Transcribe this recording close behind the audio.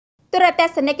រ៉េត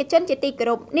សនិកជនជាទីគោ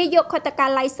រពនាយកខុទ្ទកា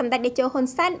ល័យសម្ដេចតេជោហ៊ុន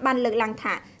សែនបានលើកឡើង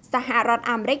ថាសហរដ្ឋ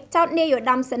អាមេរិកចោទនាយឧត្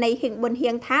តមសេនីយ៍ហ៊ីងប៊ុនហៀ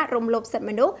ងថារំលោភសិទ្ធិ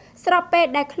មនុស្សស្របពេល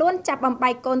ដែលខ្លួនចាប់បំបែ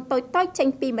កកូនតូចៗចេញ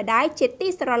ពីម្ដាយជាទី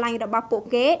ស្រឡាញ់របស់ពួក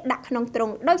គេដាក់ក្នុងទ្រុង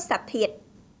ដោយសត្វធាតុ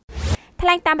ថ្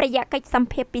លែងតាមរយៈកិច្ចសម្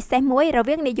ភាសន៍ពិសេសមួយរ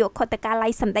វាងនាយកខុទ្ទកាល័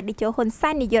យសម្ដេចតេជោហ៊ុនសែ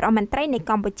ននាយករដ្ឋមន្ត្រីនៃ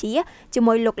កម្ពុជាជា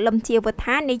មួយលោកលឹមជាវុ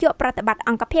ធានាយកប្រតិបត្តិ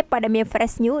អង្គភាពព័ត៌មាន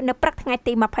Fresh News នៅព្រឹកថ្ងៃ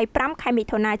ទី25ខែមិ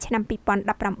ថុនាឆ្នាំ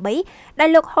2018ដែល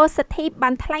លោកហូសិទ្ធីបា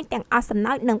នថ្លែងទាំងអស់សំ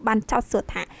ណើចនិងបានចោទសួរ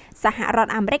ថាសហរដ្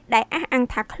ឋអាមេរិកដែលអះអាង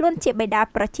ថាខ្លួនជាបិតា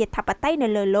ប្រជាធិបតេយ្យនៅ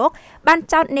លើโลกបាន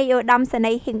ចោទនាយឧត្តមសេ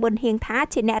នីយ៍ហ៊ីងប៊ុនហៀងថា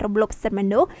ជាអ្នករំលោភសិទ្ធិម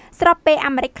នុស្សស្របពេល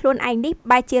អាមេរិកខ្លួនឯងនេះ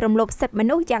បែរជារំលោភសិទ្ធិម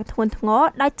នុស្សយ៉ាងធ្ងន់ធ្ងរ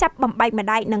ដោយចាប់បំបែកម្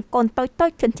ដាយនិងកូនតូចៗ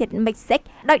ជនជាតិមិចស៊ិក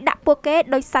ដោយដាក់ពួកគេ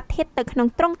ដោយសត្វធាតុទៅក្នុង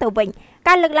ទ្រុងទៅវិញ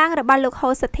ការលើកឡើងរបស់លោកហូ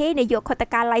សិទ្ធីនាយកខុទ្ទ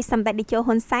កាល័យសម្ដេចតេជោ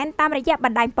ហ៊ុនសែនតាមរយៈប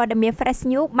ណ្ដាញព័ត៌មាន Fresh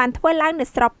News បានធ្វើឡើងនៅ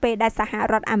ស្របពេលដែលសហ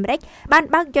រដ្ឋអាមេរិកបាន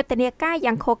បើកយុទ្ធនាការ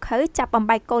យ៉ាងឃោរឃៅចាប់បំ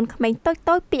បែកកូនក្មេងតូច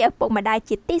ៗពីឪពុកម្ដាយ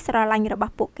ជាទីស្រឡាញ់រប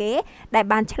ស់ពួកគេដែល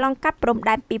បានឆ្លងកាត់ព្រំ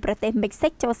ដែនពីប្រទេសមិចស៊ិ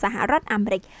កចូលសហរដ្ឋអាមេ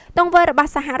រិកទង្វើរប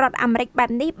ស់សហរដ្ឋអាមេរិកបែប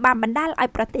នេះបានបណ្ដាលឲ្យ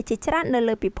ប្រទេសជាច្រើននៅ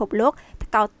លើពិភពលោក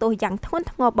ថ្កោលទោសយ៉ាងធ្ងន់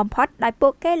ធ្ងរបំផុតដោយពួ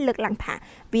កគេលើកឡើងថា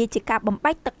វាជាការបំ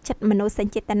បែកទឹកចិត្តមនោស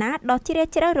ញ្ចេតនាដ៏ជ្រាល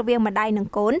ជ្រៅរវាងម្ដាយនិង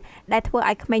កូនដែលធ្វើ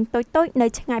ឲ្យក្មេងតូចៗនៅ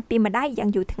ឆ្ងាយពីម្ដាយយ៉ាង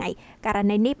យូរថ្ងៃករ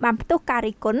ណីនេះបានផ្ទុះការ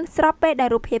រិះគន់ស្របពេលដែល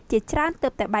រូបភាពជាច្រើនទើ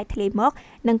បតែបែកធ្លាយមក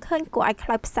និងឃើញគួរឲ្យខ្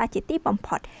លោចផ្សាជាទីបំ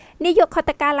ផុតនាយកខុទ្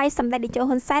ទកាល័យសម្ដេចតេជោ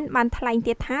ហ៊ុនសែនបានថ្លែង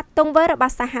ទៀតថាទង្វើរប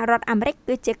ស់សហរដ្ឋអាមេរិក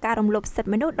គឺជាការរំលោភសិទ្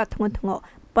ធិមនុស្សដ៏ធ្ងន់ធ្ងរ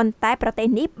ប៉ុន្តែប្រទេស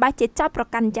នេះបែរជាចោទប្រ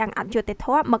កាន់យ៉ាងអយុត្តិធ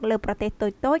ម៌មកលើប្រទេសតូ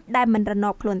ចៗដែលមិនរណ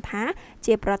បខ្លួនថា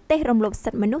ជាប្រទេសរំលោភសិ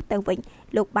ទ្ធិមនុស្សទៅវិញ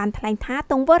លោកបានថ្លែងថា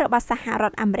ទង្វើរបស់សហរ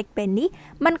ដ្ឋអាមេរិកពេលនេះ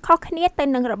មិនខុសគ្នាទៅ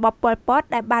នឹងរបបប៉ុលពត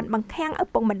ដែលបានបង្ខាំងឪ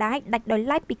ពុកម្ដាយដាច់ដោយ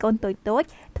ឡែកពីកូនតូចៗ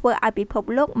ធ្វើឲ្យពិភព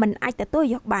លោកមិនអាចទទួល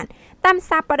យកបានតាម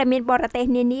សារព័ត៌មានបរទេស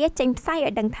នានាចេញផ្សាយ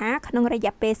ឲ្យដឹងថាក្នុងរ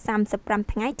យៈពេល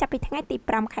35ថ្ងៃចាប់ពីថ្ងៃទី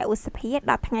5ខែឧសភា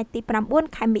ដល់ថ្ងៃទី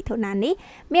9ខែមិថុនានេះ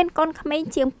មានកូនក្មេង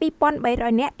ជាង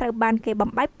2300នាក់ត្រូវបានគេបំ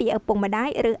បែកពីឪពុកម្ដាយ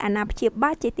ឬអាណាព្យាបា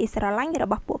លជាទីស្រឡាញ់រ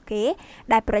បស់ពួកគេ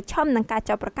ដែលប្រឈមនឹងការ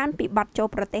ចោទប្រកាន់ពីបទចូល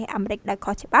ប្រទេសអាមេរិកដោយ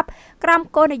ខុសច្បាប់ក្រោម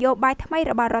គោលនយោបាយថ្មី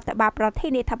របស់រដ្ឋបាលប្រធា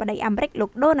នាធិបតីអាមេរិកលោ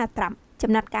កដូណាល់ត្រាំ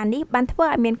ចំណាត់ការនេះបានធ្វើ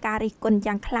ឲ្យមានការរិះគន់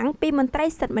យ៉ាងខ្លាំងពីមន្ត្រី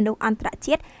សិទ្ធិមនុស្សអន្តរ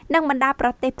ជាតិនិងបណ្ដាប្រ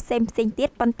ទេសផ្សេងៗទៀត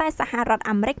ប៉ុន្តែសហរដ្ឋ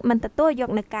អាមេរិកមិនទទួលយក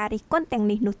នឹងការរិះគន់ទាំង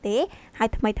នេះនោះទេហើយ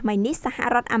ថ្មីនេះសហ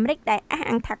រដ្ឋអាមេរិកដែលអះ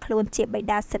អាងថាខ្លួនជាបិ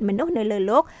តាសិទ្ធិមនុស្សនៅលើโ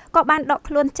ลกក៏បានដក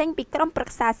ខ្លួនចេញពីក្រុមប្រឹ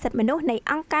ក្សាសិទ្ធិមនុស្សនៃ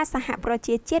អង្គការសហប្រ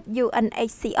ជាជាតិ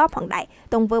UNHCR ផងដែរ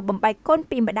ទង្វើបំបែកកូន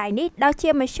ពីម្ដាយនេះដោយជា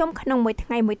មធ្យមក្នុងមួយថ្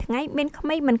ងៃមានក្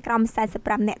មេងមិនក្រោម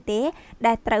45នាក់ទេ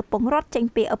ដែលត្រូវពង្រត់ចេញ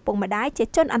ពីឪពុកម្ដាយជា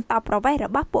ជនអន្តោប្រវេសន៍រ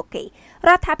បស់ពួកគេរ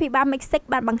ដ្ឋាភិបាលមិចស៊ិក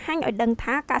បានបង្ហាញឲ្យដឹង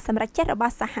ថាការសម្រេចចិត្តរប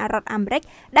ស់សហរដ្ឋអាមេរិក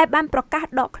ដែលបានប្រកាស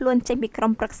ដកខ្លួនចេញពីក្រុ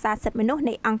មប្រឹក្សាសិទ្ធិមនុស្ស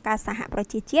នៃអង្គការសហប្រ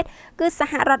ជាជាតិគឺស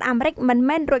ហរដ្ឋអាមេរិកមិន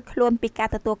មែនរួចខ្លួនពីការ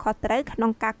ទទួលខុសត្រូវក្នុ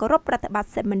ងការគោរពប្រតិបត្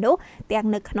តិសិទ្ធិមនុស្សទាំង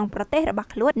នៅក្នុងប្រទេសរបស់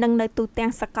ខ្លួននិងនៅទូទាំ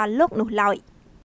ងសកលលោកនោះឡើយ។